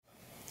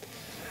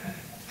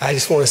I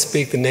just want to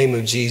speak the name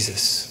of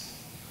Jesus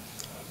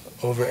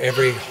over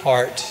every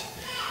heart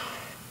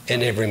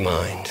and every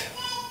mind.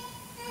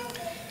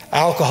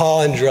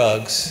 Alcohol and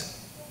drugs,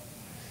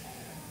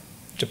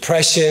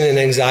 depression and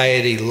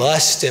anxiety,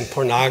 lust and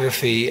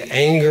pornography,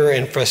 anger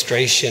and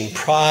frustration,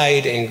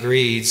 pride and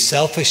greed,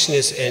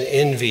 selfishness and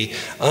envy,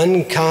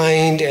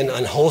 unkind and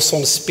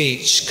unwholesome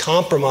speech,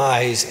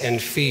 compromise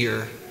and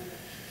fear.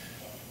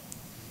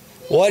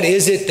 What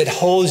is it that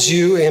holds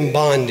you in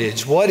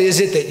bondage? What is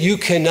it that you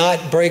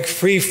cannot break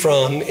free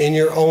from in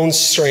your own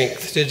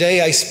strength? Today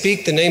I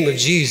speak the name of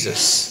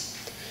Jesus,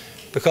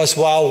 because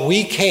while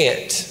we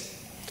can't,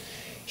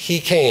 He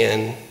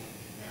can.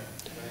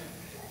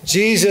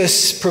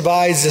 Jesus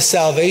provides the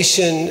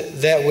salvation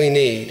that we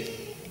need.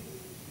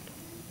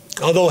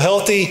 Although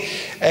healthy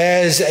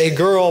as a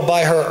girl,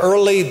 by her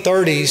early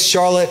 30s,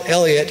 Charlotte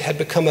Elliott had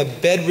become a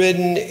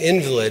bedridden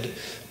invalid,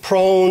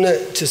 prone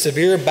to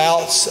severe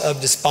bouts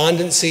of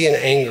despondency and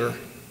anger.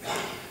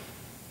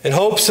 In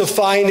hopes of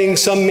finding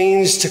some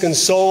means to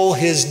console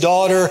his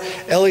daughter,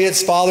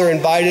 Elliott's father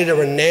invited a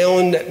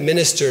renowned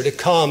minister to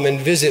come and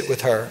visit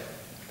with her.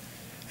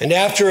 And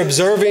after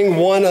observing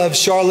one of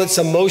Charlotte's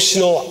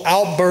emotional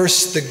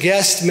outbursts, the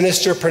guest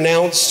minister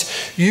pronounced,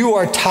 "You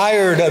are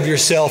tired of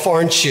yourself,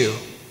 aren't you?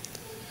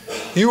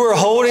 You are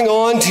holding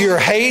on to your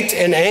hate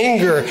and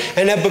anger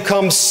and have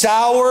become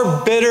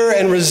sour, bitter,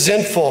 and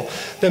resentful."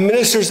 The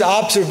minister's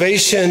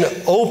observation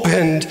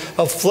opened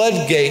a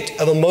floodgate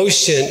of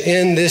emotion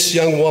in this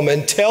young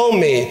woman. "Tell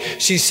me,"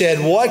 she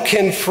said, "what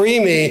can free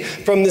me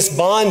from this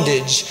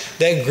bondage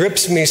that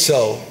grips me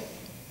so?"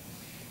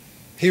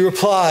 He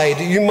replied,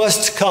 "You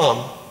must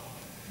come,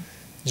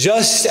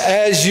 just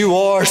as you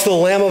are, to the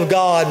Lamb of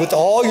God, with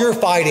all your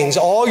fightings,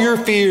 all your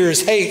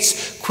fears, hates,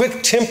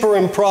 quick temper,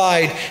 and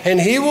pride,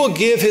 and He will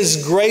give His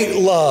great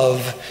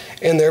love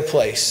in their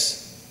place."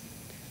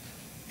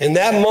 In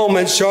that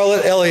moment,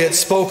 Charlotte Elliott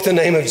spoke the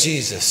name of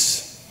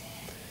Jesus,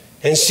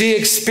 and she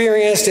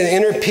experienced an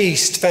inner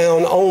peace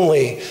found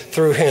only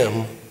through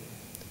Him.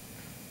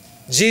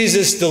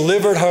 Jesus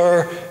delivered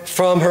her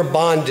from her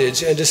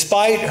bondage, and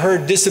despite her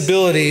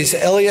disabilities,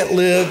 Elliott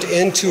lived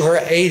into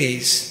her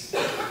 80s.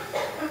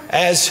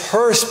 As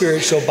her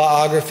spiritual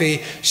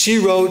biography, she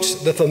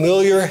wrote the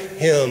familiar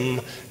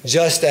hymn,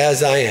 "Just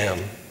as I am."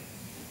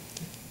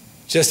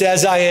 Just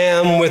as I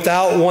am,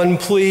 without one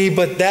plea,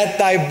 but that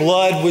thy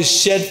blood was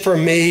shed for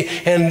me,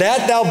 and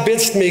that thou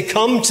bidst me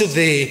come to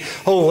thee,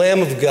 O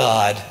Lamb of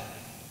God,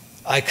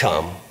 I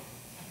come.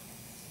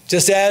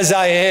 Just as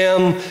I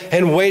am,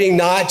 and waiting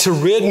not to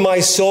rid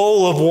my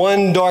soul of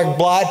one dark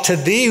blot, to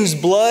thee whose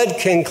blood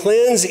can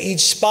cleanse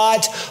each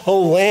spot, O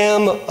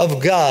Lamb of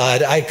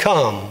God, I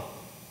come.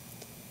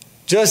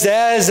 Just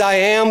as I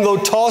am, though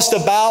tossed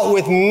about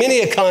with many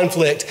a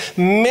conflict,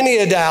 many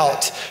a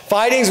doubt,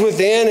 fightings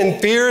within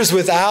and fears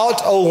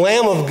without, O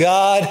Lamb of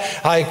God,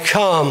 I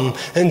come.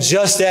 And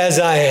just as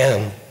I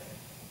am,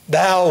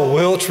 thou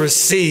wilt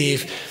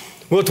receive,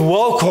 wilt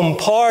welcome,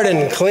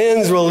 pardon,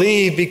 cleanse,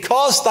 relieve,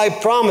 because thy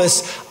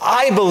promise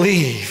I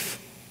believe.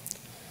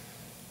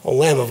 O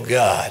Lamb of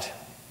God,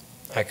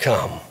 I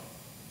come.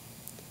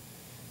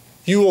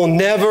 You will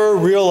never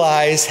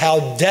realize how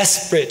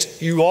desperate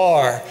you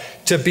are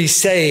to be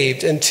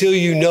saved until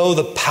you know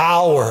the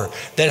power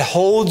that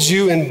holds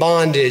you in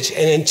bondage,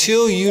 and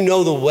until you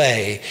know the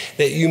way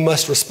that you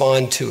must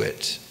respond to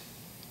it.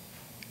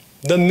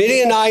 The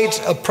Midianite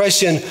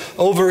oppression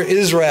over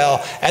Israel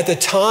at the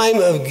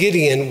time of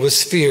Gideon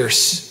was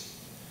fierce.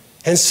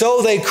 And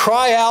so they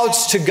cry out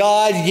to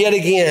God yet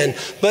again.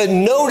 But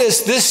notice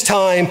this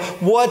time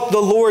what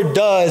the Lord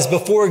does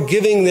before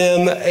giving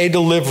them a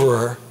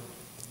deliverer.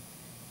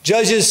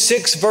 Judges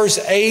 6 verse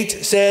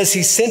 8 says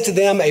He sent to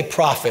them a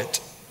prophet.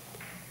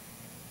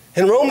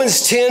 In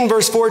Romans 10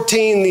 verse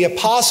 14, the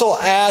apostle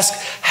asks,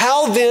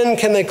 how then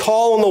can they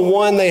call on the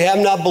one they have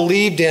not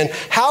believed in?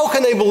 How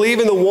can they believe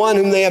in the one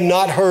whom they have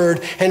not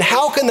heard? And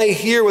how can they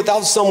hear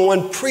without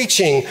someone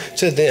preaching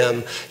to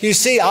them? You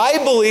see,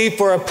 I believe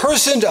for a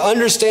person to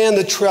understand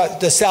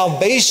the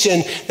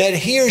salvation that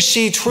he or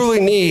she truly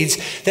needs,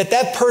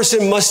 that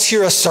person must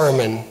hear a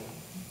sermon.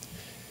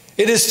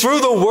 It is through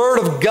the Word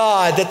of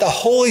God that the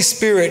Holy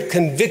Spirit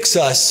convicts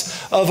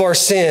us of our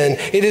sin.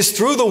 It is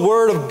through the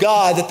Word of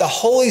God that the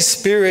Holy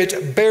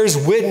Spirit bears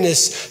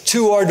witness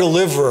to our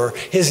deliverer.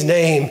 His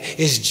name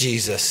is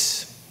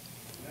Jesus.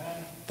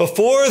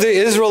 Before the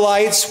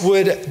Israelites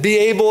would be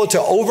able to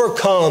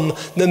overcome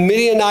the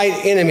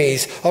Midianite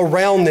enemies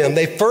around them,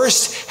 they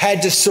first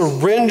had to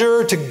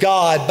surrender to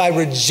God by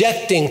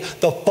rejecting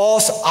the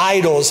false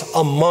idols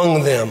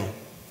among them.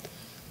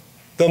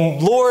 The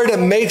Lord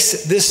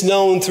makes this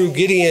known through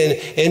Gideon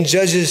in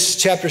Judges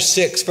chapter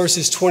 6,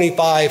 verses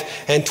 25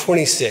 and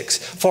 26.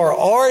 For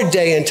our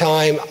day and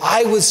time,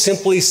 I would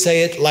simply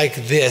say it like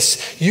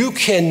this: you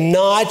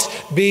cannot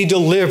be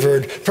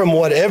delivered from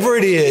whatever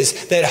it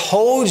is that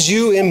holds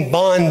you in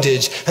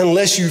bondage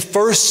unless you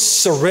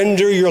first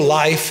surrender your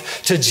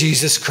life to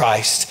Jesus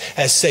Christ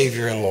as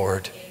Savior and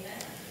Lord.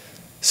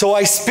 So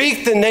I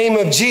speak the name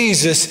of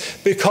Jesus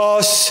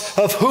because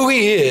of who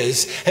he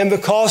is and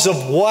because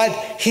of what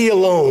he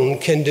alone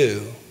can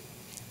do.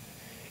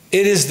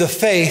 It is the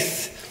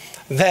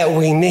faith that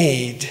we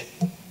need.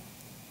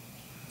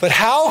 But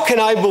how can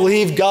I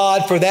believe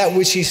God for that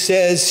which he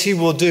says he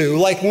will do?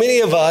 Like many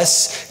of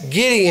us,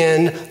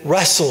 Gideon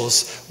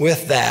wrestles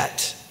with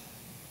that.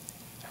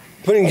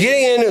 When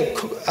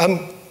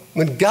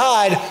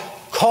God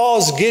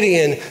calls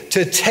Gideon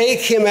to take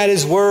him at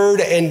his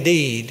word and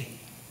deed,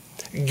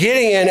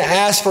 Gideon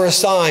asked for a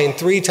sign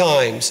 3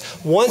 times,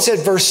 once at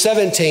verse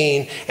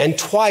 17 and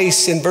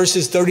twice in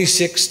verses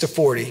 36 to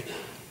 40.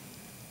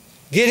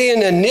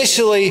 Gideon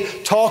initially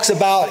talks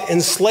about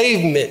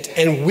enslavement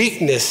and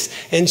weakness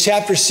in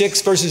chapter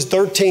 6, verses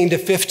 13 to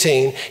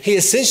 15. He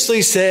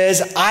essentially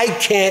says, I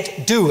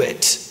can't do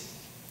it.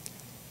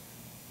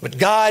 But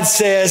God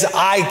says,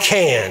 I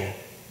can.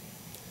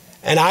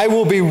 And I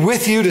will be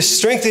with you to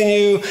strengthen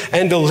you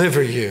and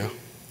deliver you.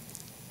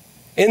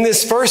 In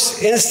this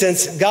first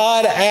instance,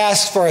 God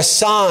asked for a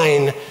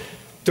sign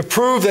to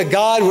prove that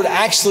God would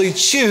actually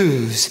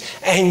choose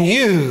and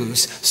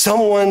use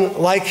someone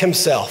like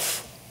himself.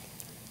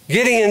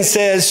 Gideon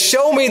says,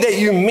 show me that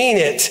you mean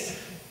it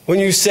when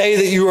you say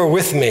that you are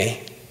with me.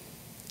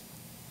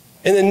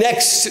 In the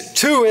next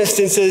 2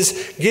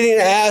 instances, Gideon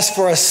asked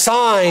for a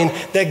sign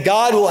that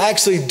God will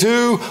actually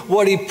do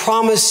what he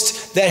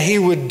promised that he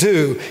would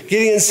do.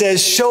 Gideon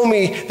says, show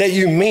me that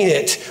you mean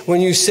it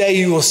when you say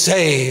you will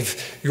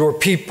save your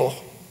people.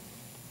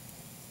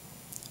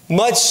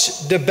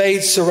 Much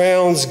debate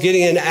surrounds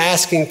Gideon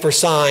asking for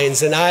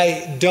signs, and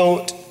I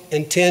don't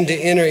intend to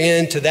enter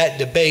into that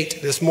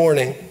debate this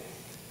morning.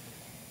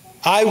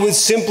 I would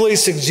simply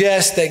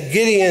suggest that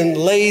Gideon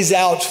lays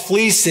out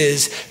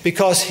fleeces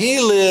because he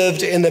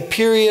lived in the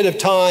period of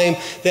time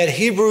that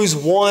Hebrews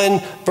 1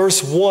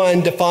 verse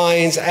 1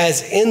 defines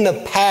as in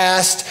the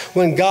past,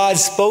 when God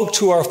spoke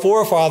to our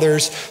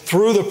forefathers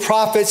through the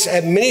prophets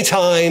at many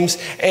times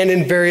and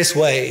in various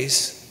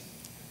ways.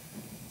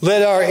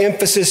 Let our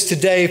emphasis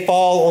today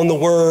fall on the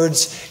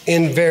words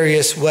in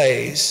various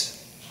ways.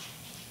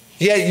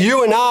 Yet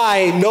you and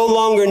I no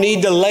longer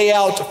need to lay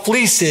out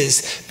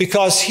fleeces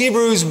because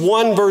Hebrews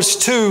 1 verse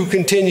 2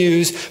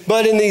 continues,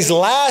 but in these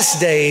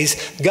last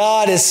days,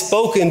 God has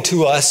spoken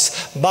to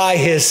us by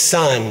his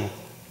Son.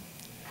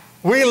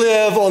 We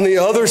live on the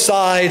other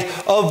side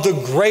of the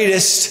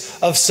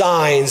greatest of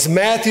signs.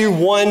 Matthew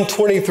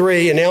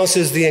 1:23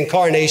 announces the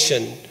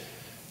incarnation,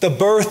 the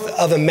birth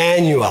of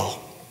Emmanuel,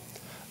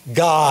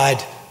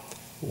 God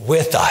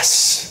with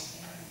us.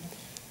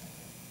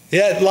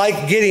 Yet,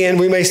 like Gideon,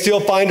 we may still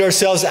find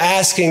ourselves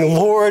asking,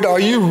 Lord, are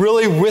you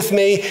really with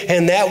me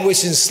in that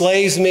which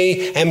enslaves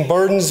me and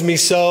burdens me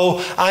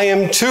so? I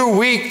am too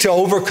weak to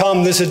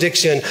overcome this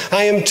addiction.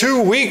 I am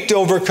too weak to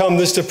overcome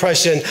this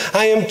depression.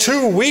 I am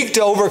too weak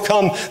to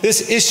overcome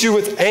this issue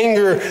with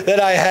anger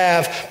that I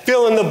have.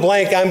 Fill in the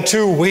blank, I'm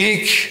too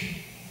weak.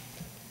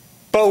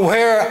 But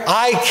where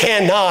I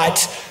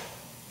cannot,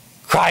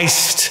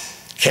 Christ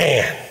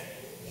can.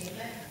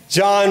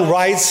 John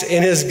writes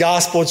in his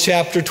gospel,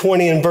 chapter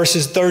 20 and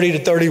verses 30 to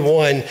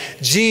 31,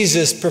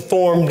 Jesus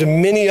performed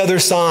many other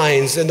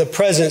signs in the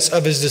presence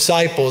of his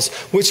disciples,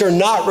 which are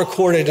not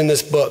recorded in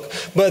this book.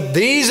 But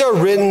these are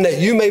written that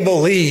you may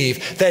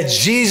believe that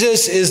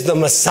Jesus is the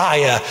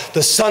Messiah,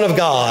 the Son of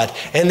God,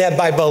 and that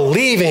by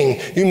believing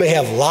you may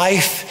have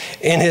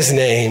life in his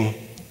name.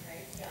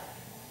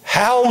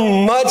 How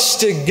much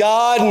did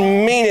God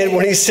mean it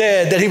when he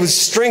said that he would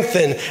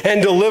strengthen and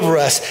deliver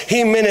us?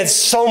 He meant it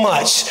so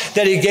much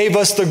that he gave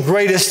us the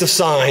greatest of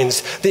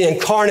signs. The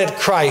incarnate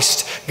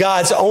Christ,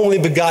 God's only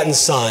begotten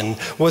Son,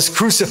 was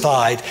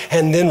crucified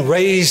and then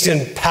raised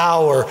in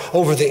power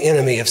over the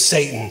enemy of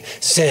Satan,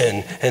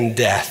 sin, and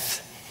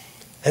death.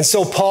 And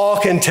so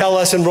Paul can tell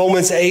us in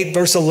Romans 8,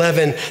 verse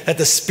 11, that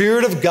the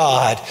Spirit of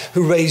God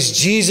who raised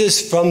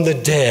Jesus from the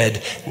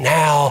dead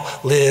now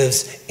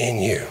lives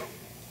in you.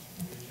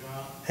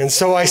 And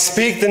so I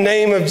speak the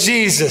name of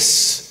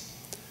Jesus,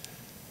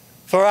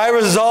 for I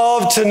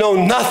resolved to know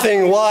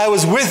nothing while I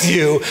was with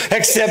you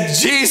except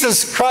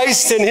Jesus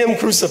Christ and him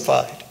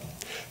crucified.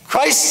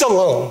 Christ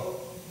alone,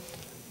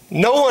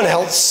 no one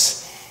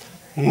else,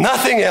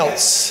 nothing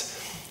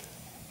else,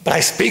 but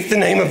I speak the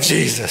name of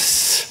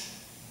Jesus.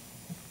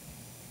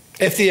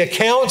 If the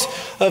account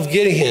of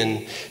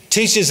Gideon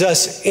teaches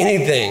us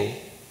anything,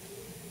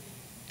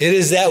 it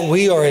is that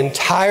we are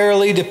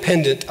entirely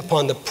dependent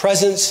upon the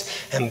presence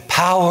and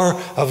power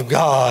of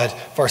God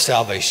for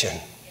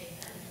salvation.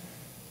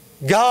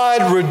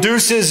 God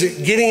reduces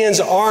Gideon's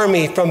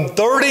army from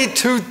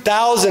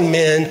 32,000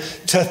 men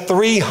to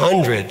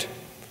 300.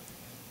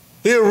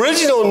 The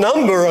original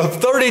number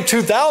of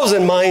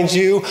 32,000, mind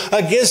you,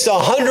 against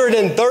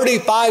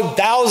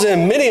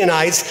 135,000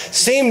 Midianites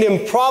seemed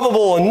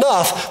improbable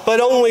enough,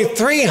 but only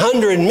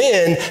 300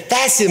 men,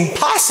 that's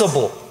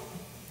impossible.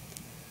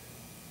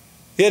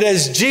 Yet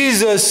as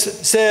Jesus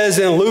says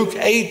in Luke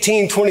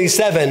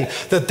 18:27,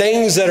 the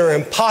things that are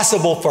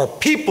impossible for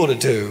people to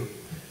do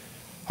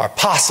are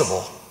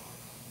possible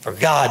for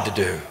God to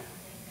do.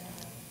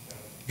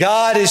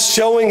 God is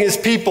showing his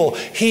people,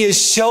 he is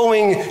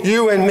showing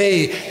you and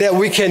me that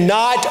we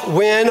cannot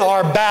win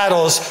our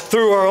battles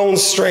through our own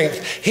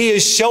strength. He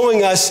is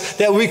showing us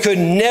that we could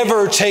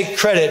never take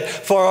credit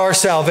for our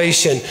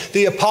salvation.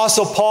 The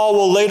Apostle Paul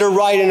will later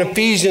write in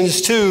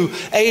Ephesians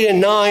 2:8 and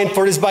 9,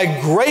 "For it is by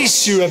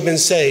grace you have been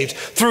saved,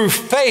 through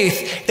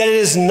faith, that it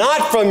is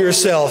not from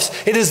yourselves.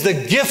 It is the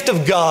gift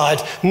of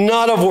God,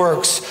 not of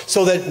works,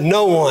 so that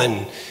no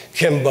one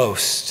can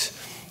boast."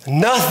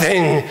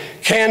 Nothing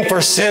can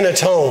for sin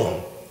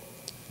atone.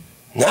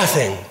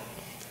 Nothing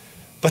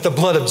but the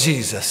blood of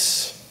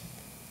Jesus.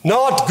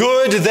 Not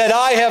good that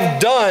I have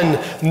done.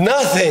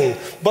 Nothing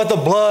but the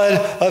blood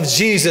of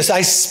Jesus.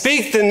 I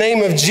speak the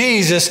name of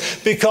Jesus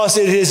because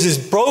it is his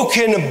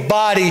broken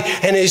body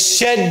and his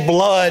shed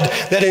blood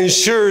that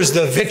ensures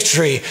the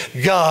victory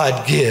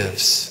God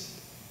gives.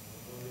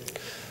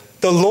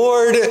 The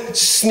Lord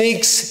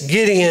sneaks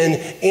Gideon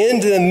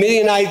into the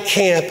Midianite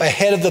camp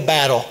ahead of the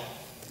battle.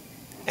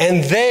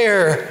 And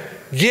there,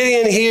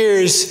 Gideon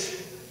hears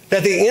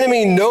that the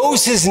enemy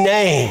knows his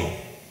name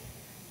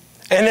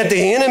and that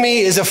the enemy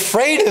is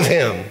afraid of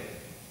him.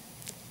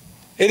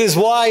 It is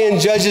why in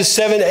Judges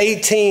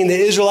 7:18, the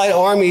Israelite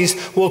armies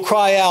will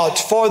cry out,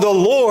 "For the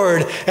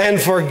Lord and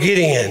for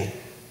Gideon."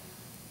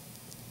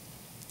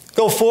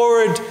 Go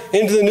forward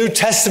into the New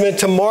Testament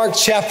to Mark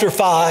chapter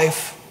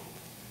 5.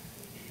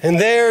 And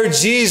there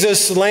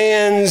Jesus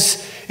lands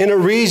in a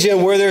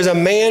region where there's a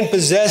man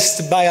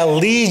possessed by a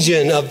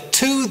legion of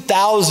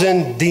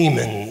 2,000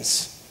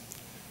 demons.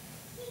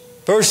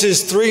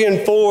 Verses 3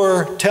 and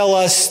 4 tell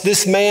us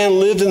this man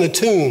lived in the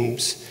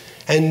tombs,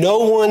 and no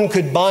one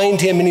could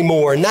bind him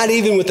anymore, not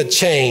even with a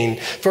chain,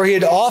 for he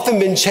had often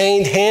been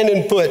chained hand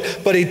and foot,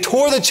 but he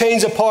tore the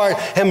chains apart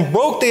and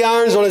broke the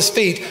irons on his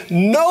feet.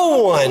 No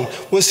one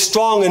was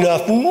strong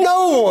enough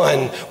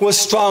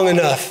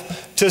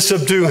to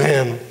subdue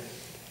him.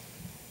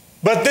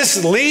 But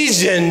this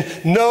legion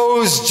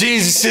knows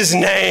Jesus'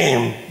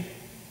 name,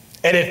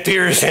 and it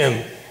fears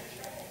him.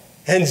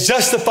 And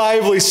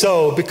justifiably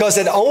so, because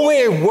at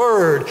only a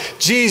word,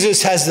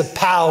 Jesus has the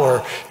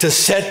power to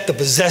set the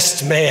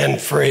possessed man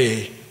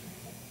free.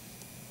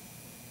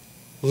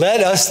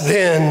 Let us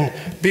then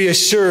be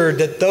assured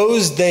that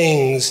those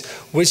things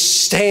which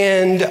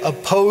stand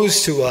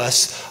opposed to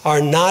us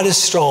are not as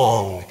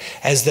strong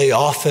as they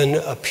often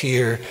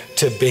appear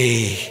to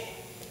be.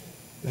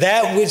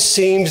 That which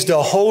seems to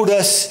hold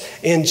us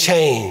in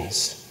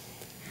chains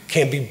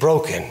can be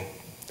broken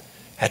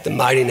at the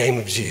mighty name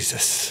of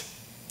Jesus.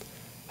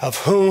 Of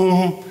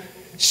whom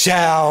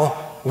shall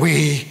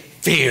we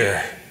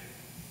fear?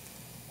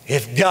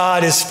 If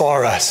God is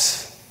for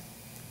us,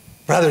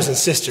 brothers and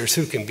sisters,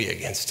 who can be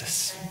against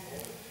us?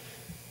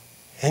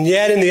 And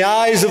yet in the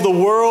eyes of the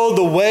world,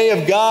 the way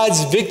of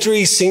God's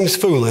victory seems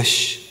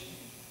foolish.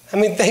 I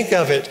mean, think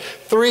of it.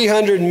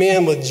 300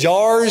 men with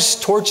jars,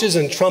 torches,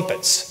 and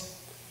trumpets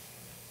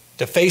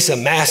to face a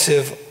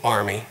massive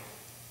army.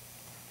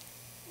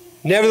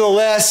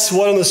 Nevertheless,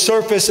 what on the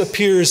surface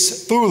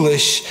appears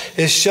foolish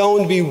is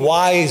shown to be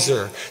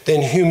wiser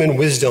than human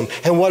wisdom.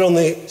 And what on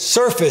the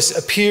surface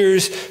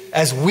appears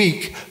as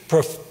weak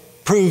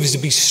proves to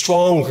be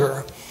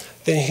stronger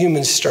than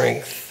human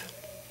strength.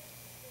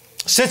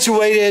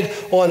 Situated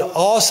on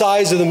all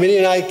sides of the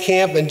Midianite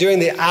camp and during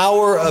the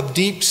hour of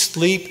deep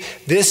sleep,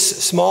 this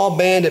small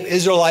band of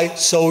Israelite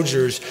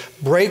soldiers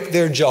break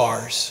their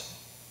jars.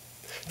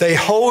 They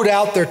hold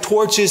out their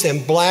torches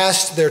and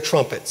blast their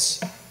trumpets.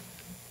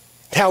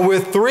 Now,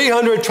 with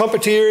 300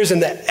 trumpeters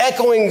and the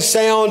echoing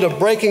sound of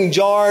breaking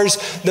jars,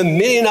 the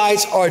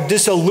Midianites are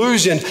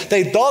disillusioned.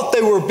 They thought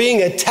they were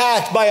being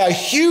attacked by a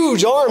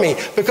huge army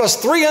because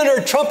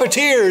 300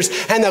 trumpeters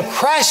and the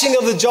crashing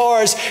of the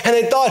jars, and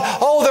they thought,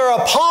 oh, they're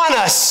upon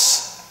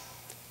us.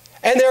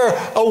 And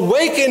they're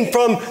awakened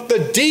from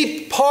the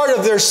deep part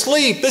of their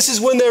sleep. This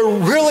is when they're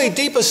really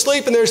deep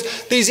asleep, and there's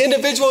these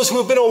individuals who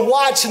have been on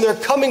watch, and they're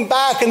coming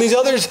back, and these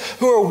others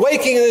who are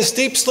waking in this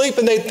deep sleep,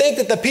 and they think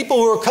that the people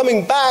who are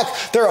coming back,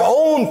 their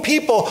own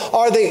people,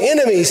 are the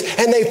enemies,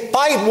 and they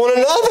fight one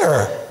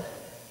another.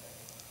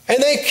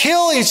 And they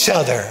kill each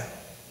other.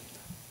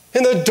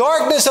 In the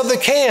darkness of the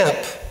camp,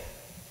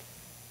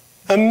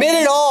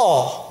 amid it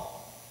all,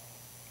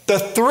 the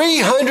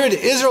 300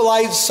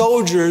 Israelite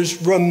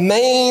soldiers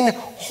remain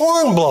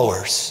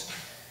hornblowers.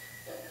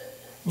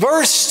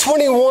 Verse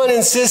 21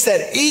 insists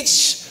that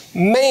each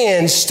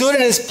man stood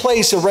in his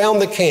place around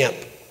the camp,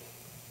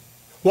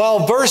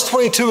 while verse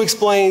 22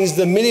 explains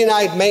the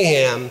Midianite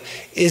mayhem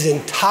is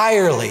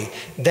entirely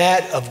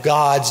that of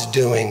God's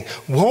doing.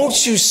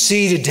 Won't you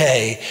see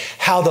today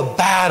how the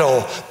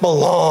battle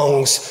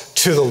belongs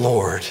to the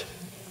Lord?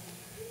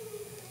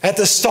 At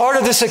the start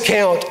of this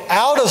account,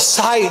 out of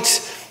sight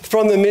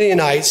from the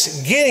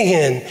Midianites,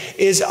 Gideon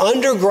is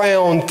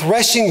underground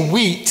threshing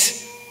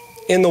wheat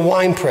in the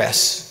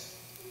winepress.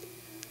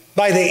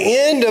 By the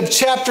end of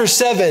chapter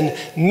 7,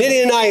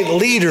 Midianite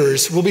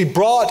leaders will be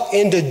brought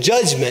into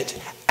judgment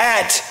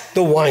at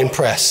the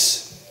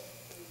winepress.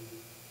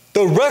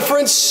 The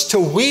reference to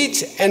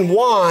wheat and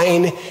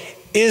wine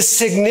is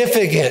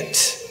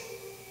significant.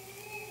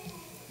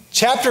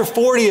 Chapter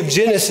 40 of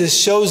Genesis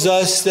shows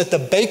us that the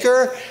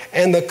baker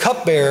and the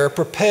cupbearer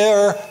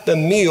prepare the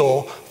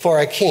meal for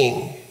a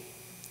king.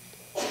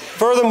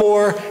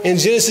 Furthermore, in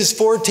Genesis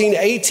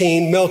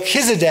 14:18,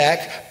 Melchizedek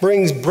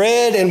brings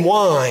bread and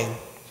wine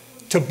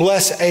to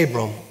bless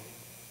Abram.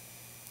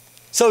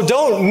 So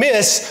don't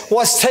miss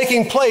what's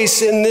taking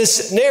place in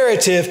this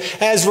narrative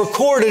as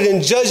recorded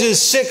in Judges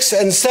 6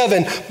 and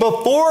 7.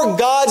 Before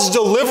God's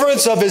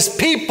deliverance of his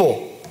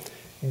people,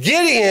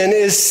 Gideon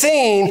is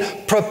seen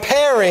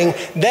preparing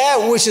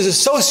that which is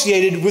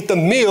associated with the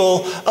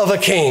meal of a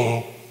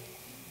king.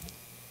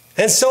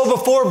 And so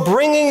before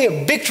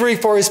bringing victory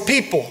for his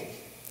people,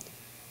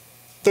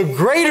 the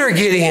greater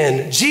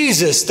Gideon,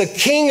 Jesus, the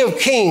King of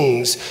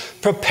Kings,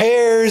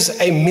 prepares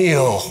a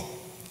meal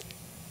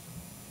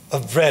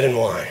of bread and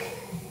wine.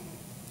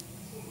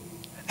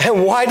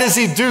 And why does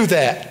he do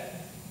that?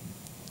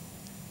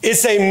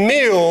 It's a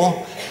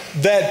meal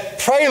that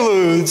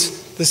preludes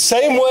the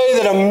same way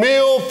that a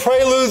meal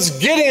preludes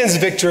Gideon's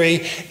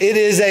victory. It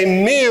is a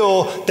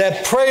meal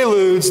that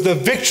preludes the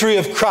victory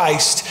of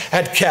Christ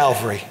at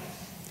Calvary.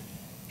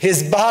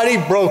 His body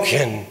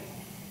broken,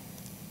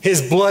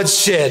 his blood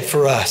shed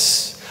for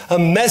us. A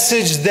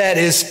message that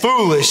is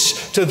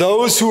foolish to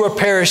those who are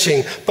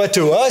perishing, but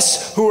to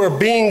us who are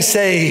being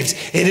saved,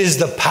 it is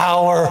the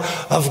power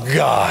of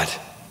God.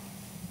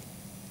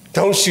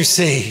 Don't you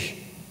see?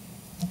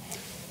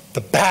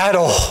 The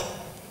battle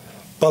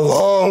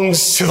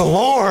belongs to the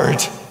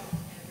Lord.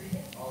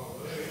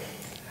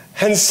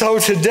 And so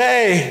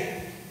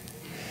today,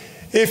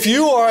 if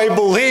you are a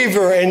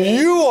believer and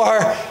you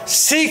are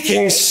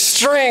seeking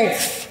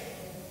strength,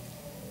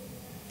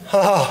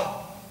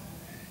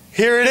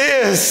 here it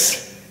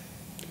is,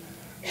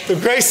 the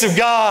grace of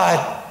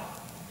God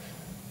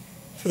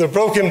for the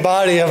broken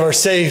body of our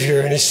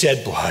Savior and his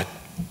shed blood.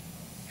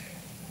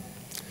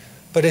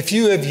 But if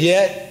you have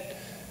yet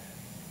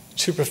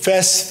to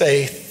profess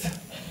faith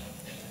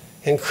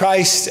in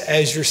Christ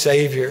as your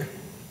Savior,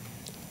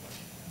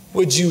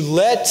 would you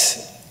let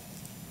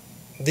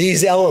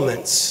these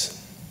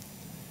elements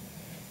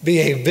be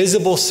a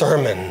visible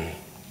sermon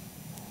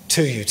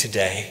to you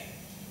today,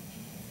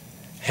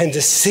 and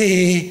to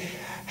see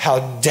how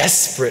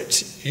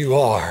desperate you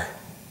are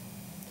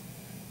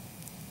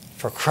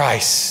for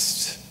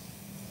Christ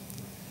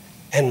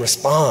and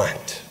respond?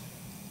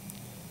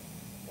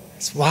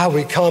 That's why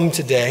we come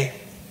today.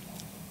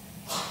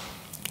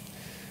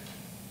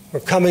 We're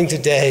coming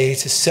today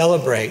to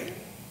celebrate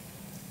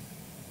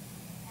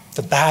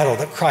the battle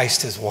that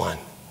Christ has won.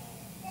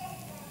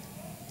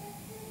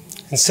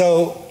 And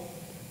so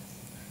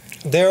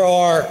there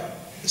are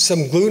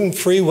some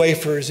gluten-free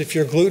wafers. If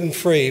you're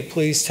gluten-free,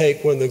 please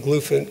take one of the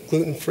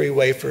gluten-free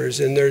wafers.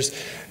 And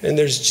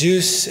there's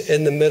juice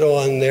in the middle,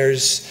 and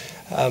there's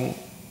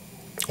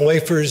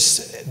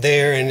wafers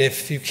there. And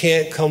if you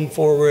can't come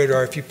forward,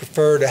 or if you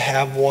prefer to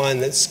have one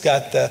that's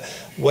got the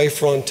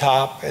wafer on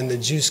top and the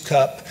juice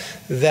cup,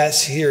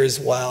 that's here as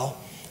well.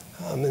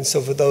 And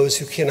so for those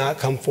who cannot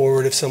come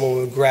forward, if someone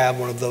would grab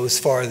one of those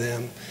for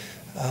them.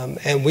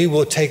 And we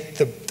will take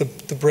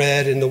the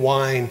bread and the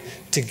wine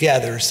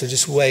together. So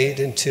just wait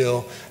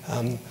until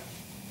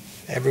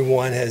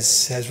everyone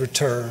has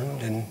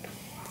returned.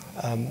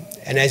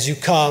 And as you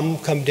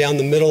come down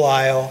the middle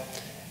aisle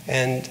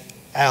and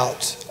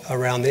out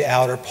around the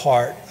outer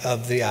part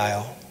of the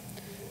aisle.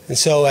 And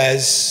so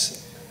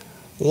as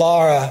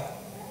Laura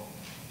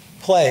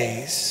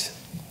plays,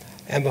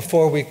 and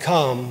before we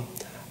come,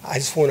 I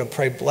just want to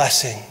pray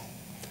blessing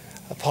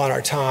upon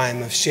our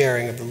time of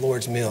sharing of the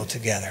Lord's meal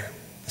together.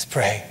 Let's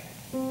pray.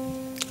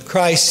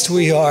 Christ,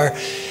 we are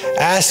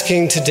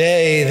asking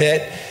today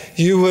that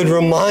you would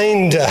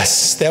remind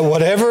us that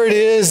whatever it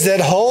is that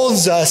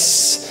holds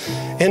us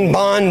in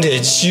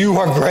bondage, you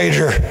are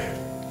greater.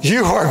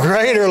 You are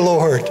greater,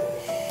 Lord.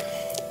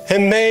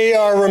 And may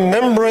our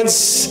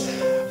remembrance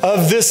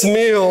of this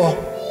meal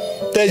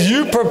that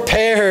you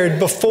prepared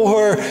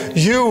before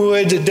you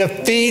would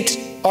defeat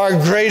our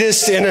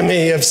greatest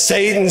enemy of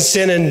Satan,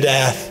 sin, and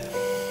death,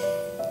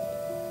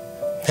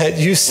 that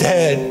you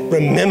said,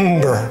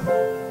 remember.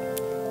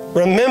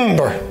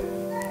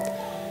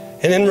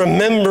 And in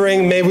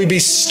remembering, may we be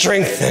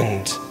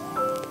strengthened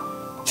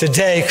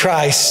today,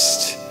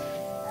 Christ,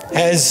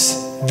 as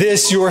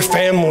this, your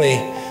family,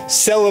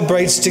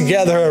 celebrates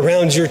together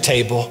around your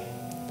table.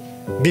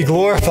 Be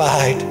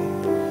glorified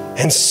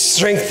and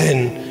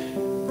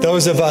strengthen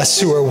those of us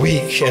who are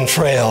weak and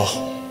frail.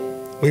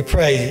 We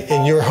pray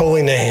in your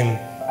holy name.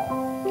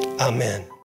 Amen.